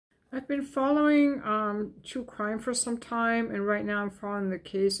I've been following true crime for some time, and right now I'm following the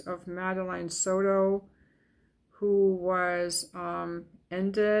case of Madeline Soto, who was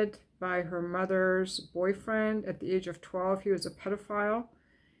ended by her mother's boyfriend at the age of 12. He was a pedophile.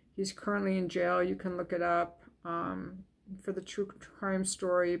 He's currently in jail. You can look it up for the true crime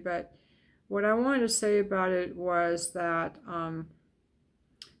story. But what I wanted to say about it was that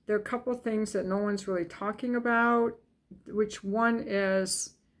there are a couple things that no one's really talking about, which one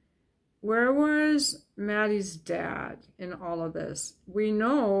is, where was Maddie's dad in all of this? We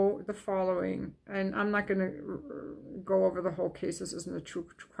know the following, and I'm not going to go over the whole case. This isn't a true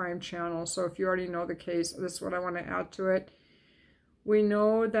crime channel, so if you already know the case, this is what I want to add to it. We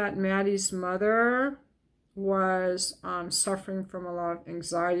know that Maddie's mother was suffering from a lot of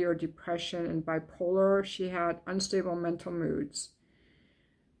anxiety or depression and bipolar. She had unstable mental moods.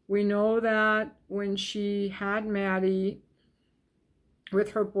 We know that when she had Maddie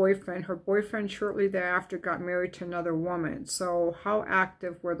with her boyfriend shortly thereafter got married to another woman. So how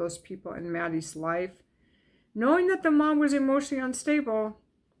active were those people in Maddie's life? Knowing that the mom was emotionally unstable,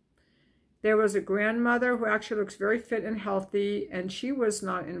 there was a grandmother who actually looks very fit and healthy, and she was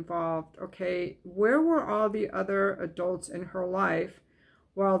not involved, okay? Where were all the other adults in her life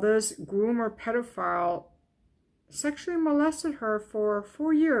while this groomer pedophile sexually molested her for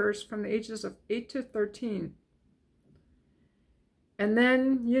 4 years from the ages of 8 to 13? And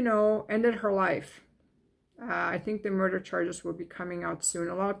then, you know, ended her life. I think the murder charges will be coming out soon.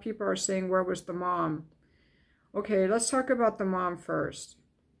 A lot of people are saying, where was the mom? Okay, let's talk about the mom first.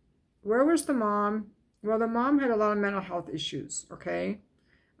 Where was the mom? Well, the mom had a lot of mental health issues, okay?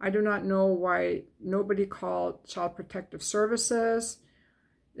 I do not know why nobody called Child Protective Services.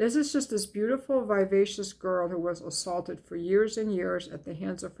 This is just this beautiful, vivacious girl who was assaulted for years and years at the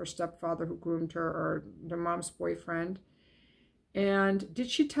hands of her stepfather who groomed her, or the mom's boyfriend. And did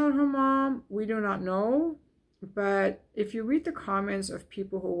she tell her mom? We do not know. But if you read the comments of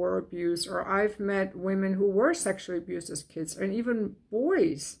people who were abused, or I've met women who were sexually abused as kids, and even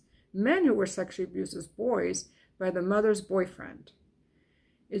boys, men who were sexually abused as boys by the mother's boyfriend.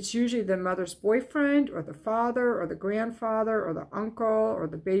 It's usually the mother's boyfriend or the father or the grandfather or the uncle or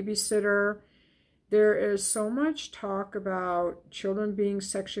the babysitter. There is so much talk about children being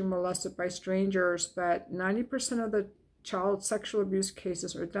sexually molested by strangers, but 90% of the child sexual abuse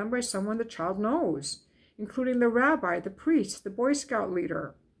cases are done by someone the child knows, including the rabbi, the priest, the Boy Scout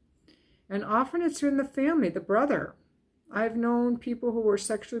leader. And often it's in the family, the brother. I've known people who were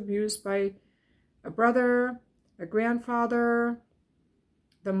sexually abused by a brother, a grandfather,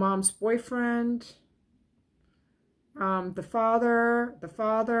 the mom's boyfriend, the father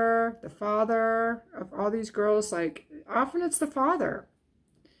of all these girls. Like, often it's the father.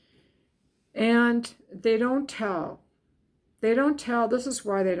 And they don't tell. They don't tell. This is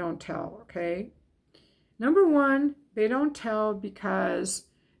why they don't tell, okay? Number one, they don't tell because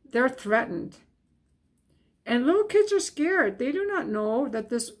they're threatened. And little kids are scared. They do not know that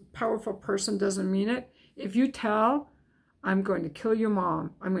this powerful person doesn't mean it. If you tell, I'm going to kill your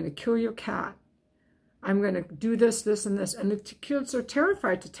mom. I'm going to kill your cat. I'm going to do this, this, and this. And the kids are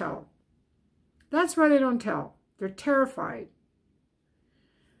terrified to tell. That's why they don't tell. They're terrified.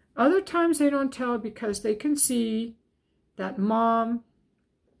 Other times they don't tell because they can see that mom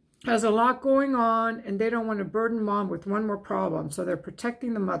has a lot going on and they don't want to burden mom with one more problem. So they're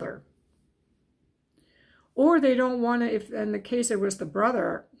protecting the mother. Or they don't want to, if in the case it was the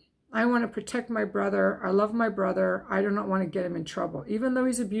brother, I want to protect my brother. I love my brother. I do not want to get him in trouble. Even though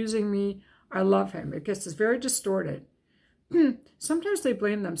he's abusing me, I love him. It gets very distorted. Sometimes they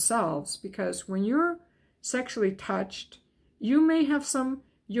blame themselves because when you're sexually touched, you may have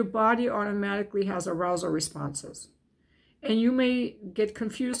your body automatically has arousal responses. And you may get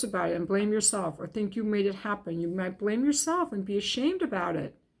confused about it and blame yourself or think you made it happen. You might blame yourself and be ashamed about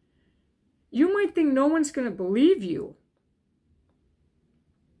it. You might think no one's going to believe you.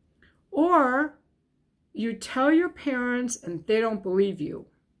 Or you tell your parents and they don't believe you.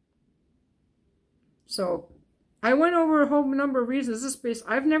 So I went over a whole number of reasons.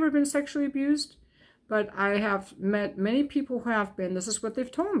 I've never been sexually abused, but I have met many people who have been. This is what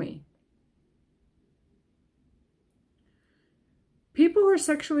they've told me. People who are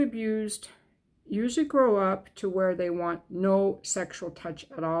sexually abused usually grow up to where they want no sexual touch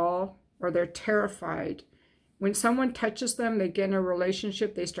at all, or they're terrified. When someone touches them, they get in a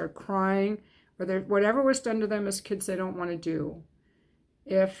relationship, they start crying, or whatever was done to them as kids they don't want to do.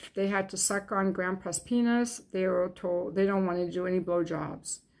 If they had to suck on grandpa's penis, they were told they don't want to do any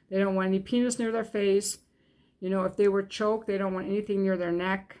blowjobs. They don't want any penis near their face. You know, if they were choked, they don't want anything near their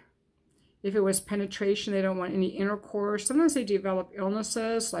neck. If it was penetration, they don't want any intercourse. Sometimes they develop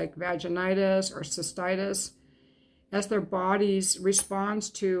illnesses like vaginitis or cystitis as their bodies responds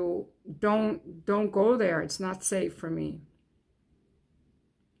to, don't go there. It's not safe for me.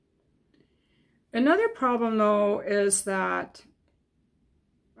 Another problem, though, is that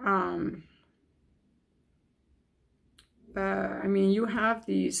I mean, you have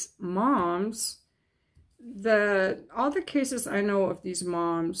these moms that all the cases I know of these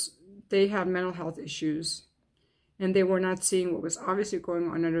moms, they have mental health issues and they were not seeing what was obviously going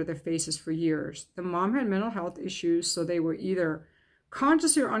on under their faces for years. The mom had mental health issues, so they were either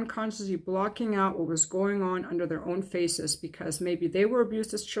consciously or unconsciously blocking out what was going on under their own faces because maybe they were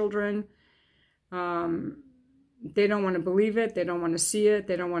abused as children. They don't want to believe it. They don't want to see it.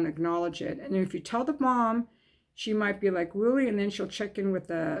 They don't want to acknowledge it. And if you tell the mom, she might be like, really? And then she'll check in with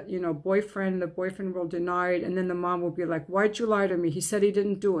the, boyfriend. The boyfriend will deny it. And then the mom will be like, why'd you lie to me? He said he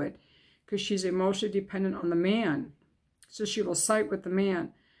didn't do it. Because she's emotionally dependent on the man. So she will side with the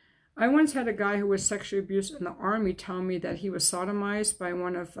man. I once had a guy who was sexually abused in the army tell me that he was sodomized by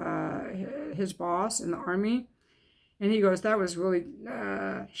one of his boss in the army. And he goes, that was really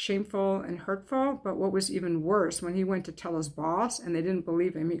shameful and hurtful. But what was even worse, when he went to tell his boss and they didn't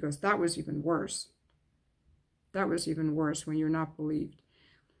believe him, he goes, that was even worse. That was even worse when you're not believed.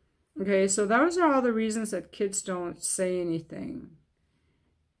 Okay, so those are all the reasons that kids don't say anything.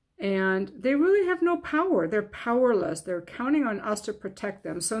 And they really have no power. They're powerless. They're counting on us to protect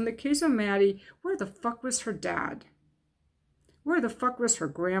them. So in the case of Maddie, where the fuck was her dad? Where the fuck was her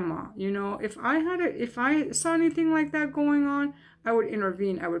grandma? If I saw anything like that going on, I would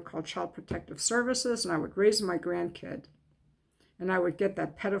intervene. I would call Child Protective Services and I would raise my grandkid. And I would get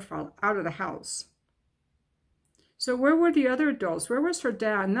that pedophile out of the house. So where were the other adults? Where was her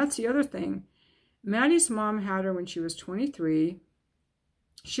dad? And that's the other thing. Maddie's mom had her when she was 23.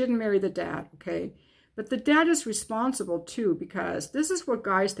 She didn't marry the dad, okay? But the dad is responsible too, because this is what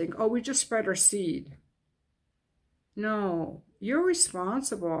guys think. Oh, we just spread our seed. No, you're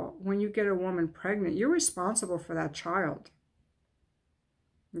responsible when you get a woman pregnant. You're responsible for that child.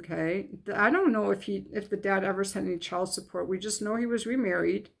 Okay? I don't know if the dad ever sent any child support. We just know he was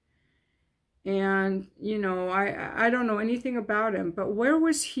remarried. And, I don't know anything about him. But where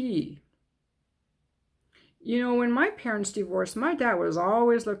was he? When my parents divorced, my dad was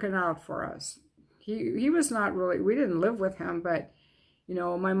always looking out for us. He was not really, we didn't live with him, but,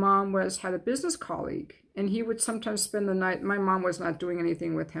 my mom had a business colleague, and he would sometimes spend the night. My mom was not doing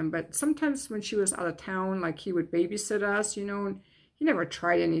anything with him, but sometimes when she was out of town, like he would babysit us, and he never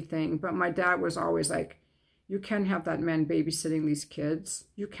tried anything. But my dad was always like, you can't have that man babysitting these kids.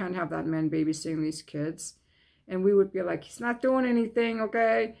 You can't have that man babysitting these kids. And we would be like, he's not doing anything,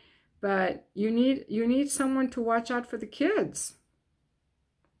 okay? But you need someone to watch out for the kids.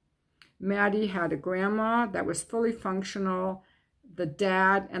 Maddie had a grandma that was fully functional, the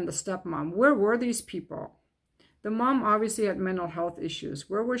dad and the stepmom. Where were these people? The mom obviously had mental health issues.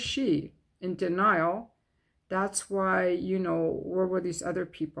 Where was she? In denial. That's why, where were these other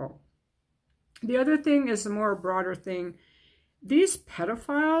people? The other thing is a more broader thing. These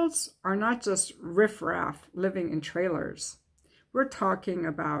pedophiles are not just riffraff living in trailers. We're talking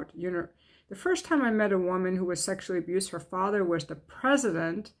about, the first time I met a woman who was sexually abused, her father was the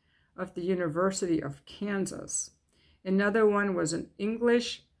president of the University of Kansas. Another one was an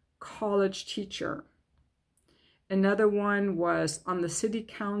English college teacher. Another one was on the city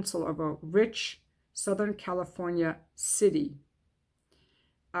council of a rich Southern California city.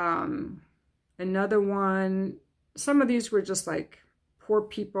 Another one, some of these were just like poor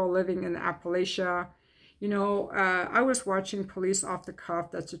people living in Appalachia. I was watching Police Off the Cuff.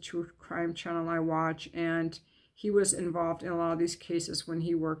 That's a true crime channel I watch. And he was involved in a lot of these cases when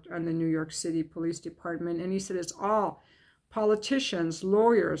he worked on the New York City Police Department. And he said it's all politicians,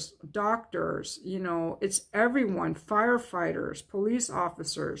 lawyers, doctors, it's everyone, firefighters, police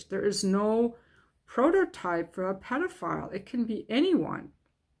officers. There is no prototype for a pedophile. It can be anyone.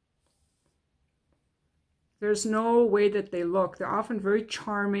 There's no way that they look. They're often very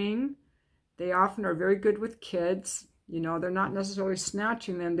charming. They often are very good with kids. They're not necessarily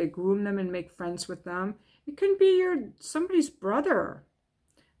snatching them. They groom them and make friends with them. It can be somebody's brother.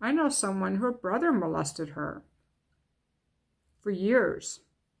 I know someone, her brother molested her for years.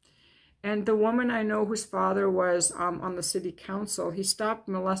 And the woman I know whose father was on the city council, he stopped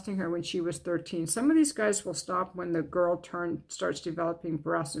molesting her when she was 13. Some of these guys will stop when the girl starts developing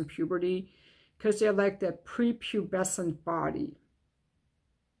breasts in puberty because they like that prepubescent body.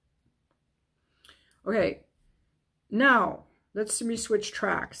 Okay, now let's switch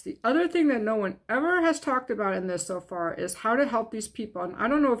tracks. The other thing that no one ever has talked about in this so far is how to help these people. And I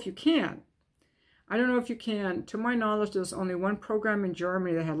don't know if you can. I don't know if you can. To my knowledge, there's only one program in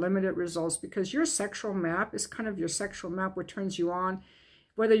Germany that had limited results because your sexual map is kind of your sexual map, what turns you on.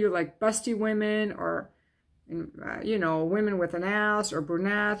 Whether you like busty women or, you know, women with an ass or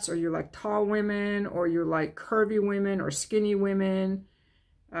brunettes, or you like tall women, or you like curvy women or skinny women.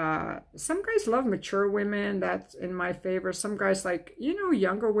 Some guys love mature women. That's in my favor. Some guys like, you know,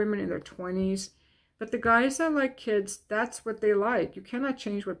 younger women in their 20s. But the guys that like kids, that's what they like. You cannot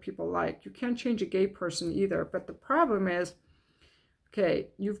change what people like. You can't change a gay person either. But the problem is, okay,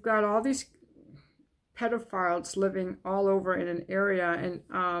 you've got all these pedophiles living all over in an area.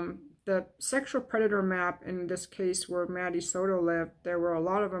 And the sexual predator map, in this case where Maddie Soto lived, there were a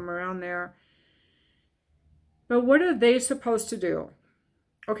lot of them around there. But what are they supposed to do?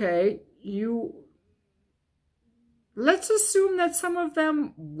 Okay, let's assume that some of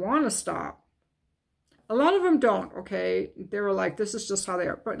them want to stop. A lot of them don't, okay? They were like, this is just how they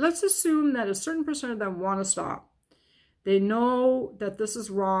are. But let's assume that a certain percent of them want to stop. They know that this is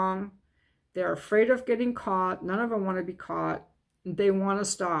wrong. They're afraid of getting caught. None of them want to be caught. They want to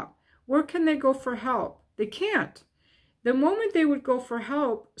stop. Where can they go for help? They can't. The moment they would go for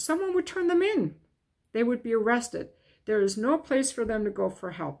help, someone would turn them in. They would be arrested. There is no place for them to go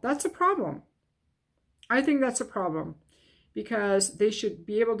for help. That's a problem. I think that's a problem. Because they should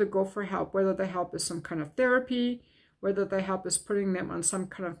be able to go for help, whether the help is some kind of therapy, whether the help is putting them on some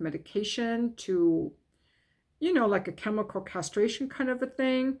kind of medication to, you know, like a chemical castration kind of a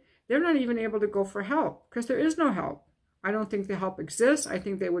thing. They're not even able to go for help because there is no help. I don't think the help exists. I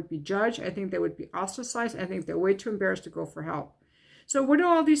think they would be judged. I think they would be ostracized. I think they're way too embarrassed to go for help. So what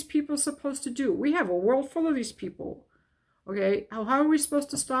are all these people supposed to do? We have a world full of these people. Okay, how are we supposed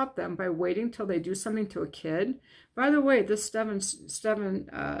to stop them? By waiting till they do something to a kid? By the way, this Steven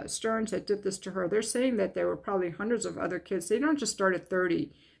Stearns that did this to her, they're saying that there were probably hundreds of other kids. They don't just start at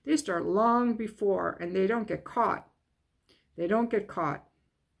 30. They start long before, and they don't get caught. They don't get caught.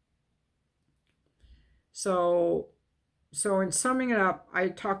 So in summing it up, I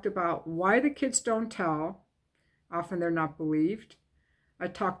talked about why the kids don't tell. Often they're not believed. I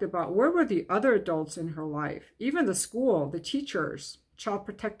talked about where were the other adults in her life, even the school, the teachers, child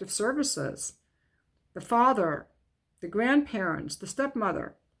protective services, the father, the grandparents, the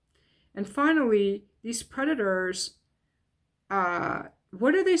stepmother. And finally, these predators,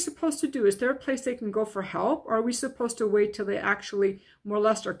 what are they supposed to do? Is there a place they can go for help? Or are we supposed to wait till they actually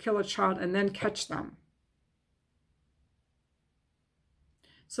molest or kill a child and then catch them?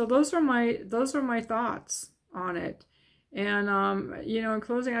 So those are my thoughts on it. And, you know, in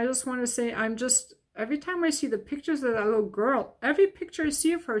closing, I just want to say, every time I see the pictures of that little girl, every picture I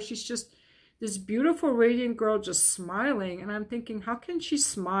see of her, she's just this beautiful, radiant girl just smiling. And I'm thinking, how can she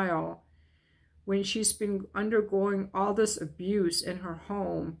smile when she's been undergoing all this abuse in her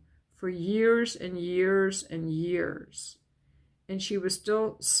home for years and years and years? And she was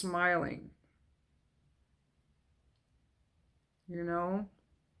still smiling, you know?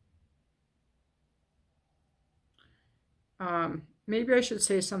 Maybe I should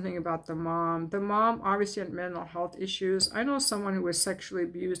say something about the mom. The mom obviously had mental health issues. I know someone who was sexually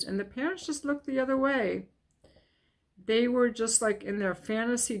abused, and the parents just looked the other way. They were just like in their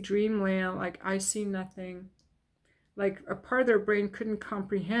fantasy dreamland, like, I see nothing. Like a part of their brain couldn't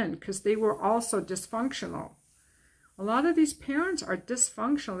comprehend because they were also dysfunctional. A lot of these parents are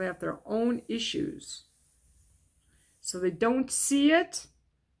dysfunctional. They have their own issues. So they don't see it,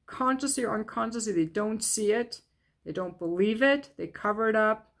 consciously or unconsciously, they don't see it. They don't believe it, they cover it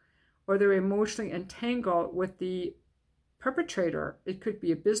up, or they're emotionally entangled with the perpetrator. It could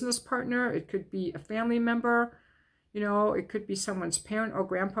be a business partner, it could be a family member, you know, it could be someone's parent. Oh,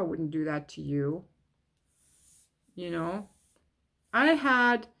 grandpa wouldn't do that to you, you know.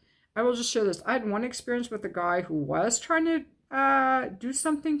 I will just share this. I had one experience with a guy who was trying to do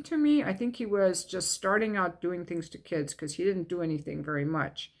something to me. I think he was just starting out doing things to kids because he didn't do anything very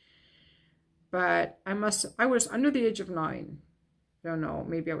much. But I was under the age of 9. I don't know,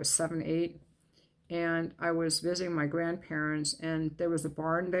 maybe I was 7, 8. And I was visiting my grandparents, and there was a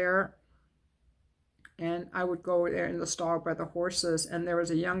barn there. And I would go there in the stall by the horses, and there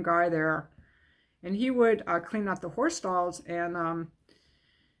was a young guy there. And he would clean out the horse stalls, and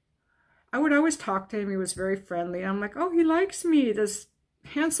I would always talk to him. He was very friendly. I'm like, oh, he likes me. This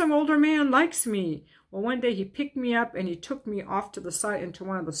handsome older man likes me. Well, one day he picked me up, and he took me off to the side into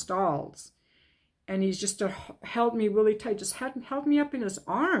one of the stalls. And he's just held me really tight, just held me up in his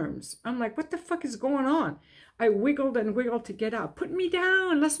arms. I'm like, what the fuck is going on? I wiggled and wiggled to get out. Put me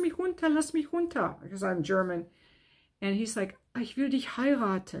down, lass mich runter, because I'm German. And he's like, ich will dich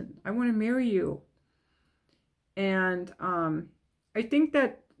heiraten. I want to marry you. And I think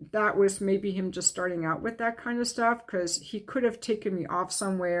that that was maybe him just starting out with that kind of stuff, because he could have taken me off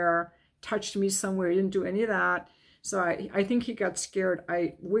somewhere, touched me somewhere. He didn't do any of that. So I think he got scared.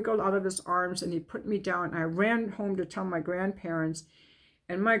 I wiggled out of his arms and he put me down. I ran home to tell my grandparents,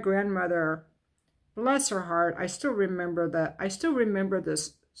 and my grandmother, bless her heart, I still remember that. I still remember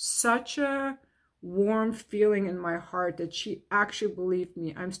this, such a warm feeling in my heart that she actually believed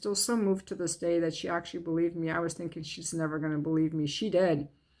me. I'm still so moved to this day that she actually believed me. I was thinking she's never going to believe me. She did.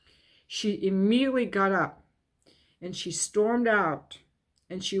 She immediately got up and she stormed out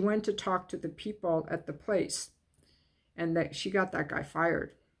and she went to talk to the people at the place, and that she got that guy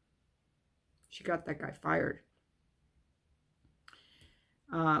fired. She got that guy fired.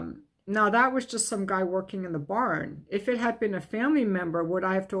 Now, that was just some guy working in the barn. If it had been a family member, would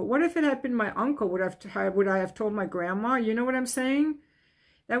I have told? What if it had been my uncle? Would I have told my grandma? You know what I'm saying?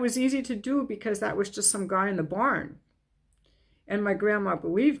 That was easy to do because that was just some guy in the barn. And my grandma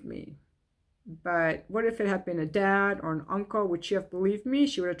believed me. But what if it had been a dad or an uncle? Would she have believed me?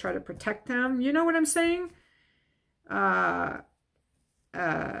 She would have tried to protect them. You know what I'm saying? Yeah.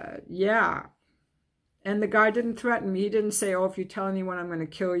 And the guy didn't threaten me. He didn't say, oh, if you tell anyone, I'm going to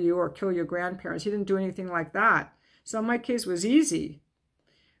kill you or kill your grandparents. He didn't do anything like that. So my case was easy.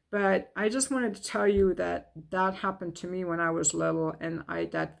 But I just wanted to tell you that that happened to me when I was little, and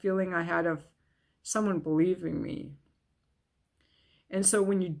that feeling I had of someone believing me. And so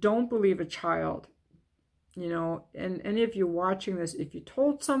when you don't believe a child, you know, and any of you watching this, if you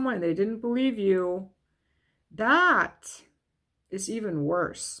told someone and they didn't believe you, that is even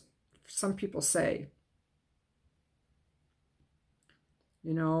worse, some people say.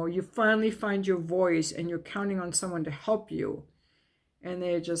 You know, you finally find your voice and you're counting on someone to help you, and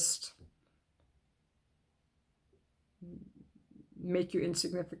they just make you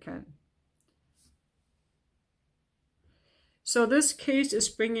insignificant. So this case is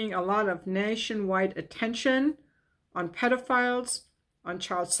bringing a lot of nationwide attention on pedophiles, on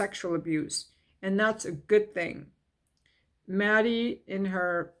child sexual abuse, and that's a good thing. Maddie, in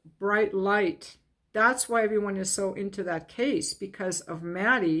her bright light, that's why everyone is so into that case, because of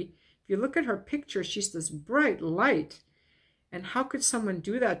Maddie. If you look at her picture, she's this bright light. And how could someone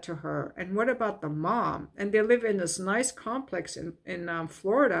do that to her? And what about the mom? And they live in this nice complex in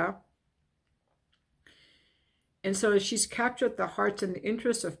Florida. And so she's captured the hearts and the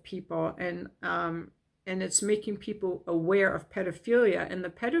interests of people, and it's making people aware of pedophilia. And the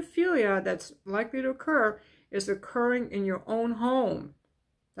pedophilia that's likely to occur is occurring in your own home.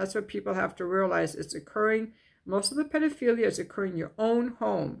 That's what people have to realize. It's occurring, most of the pedophilia is occurring in your own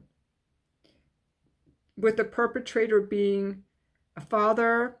home, with the perpetrator being a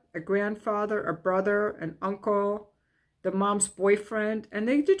father, a grandfather, a brother, an uncle, the mom's boyfriend, and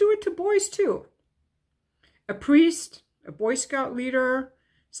they do it to boys too. A priest, a Boy Scout leader,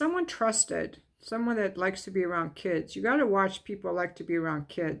 someone trusted, someone that likes to be around kids. You got to watch people like to be around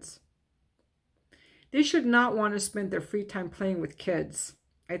kids. They should not want to spend their free time playing with kids.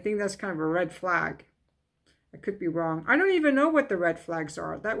 I think that's kind of a red flag. I could be wrong. I don't even know what the red flags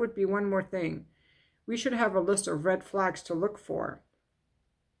are. That would be one more thing. We should have a list of red flags to look for.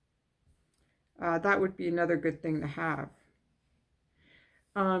 That would be another good thing to have.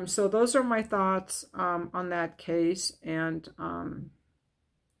 So those are my thoughts on that case. And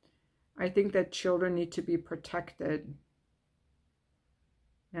I think that children need to be protected.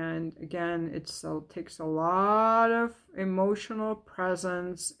 And again, it takes a lot of emotional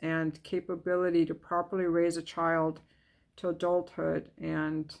presence and capability to properly raise a child to adulthood.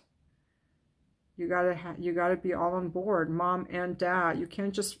 And you gotta be all on board, mom and dad. You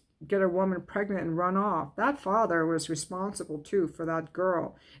can't just get a woman pregnant and run off. That father was responsible too for that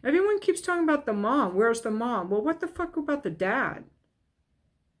girl. Everyone keeps talking about the mom. Where's the mom? Well, what the fuck about the dad?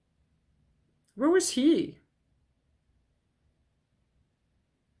 Where was he?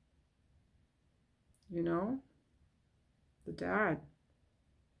 You know, the dad.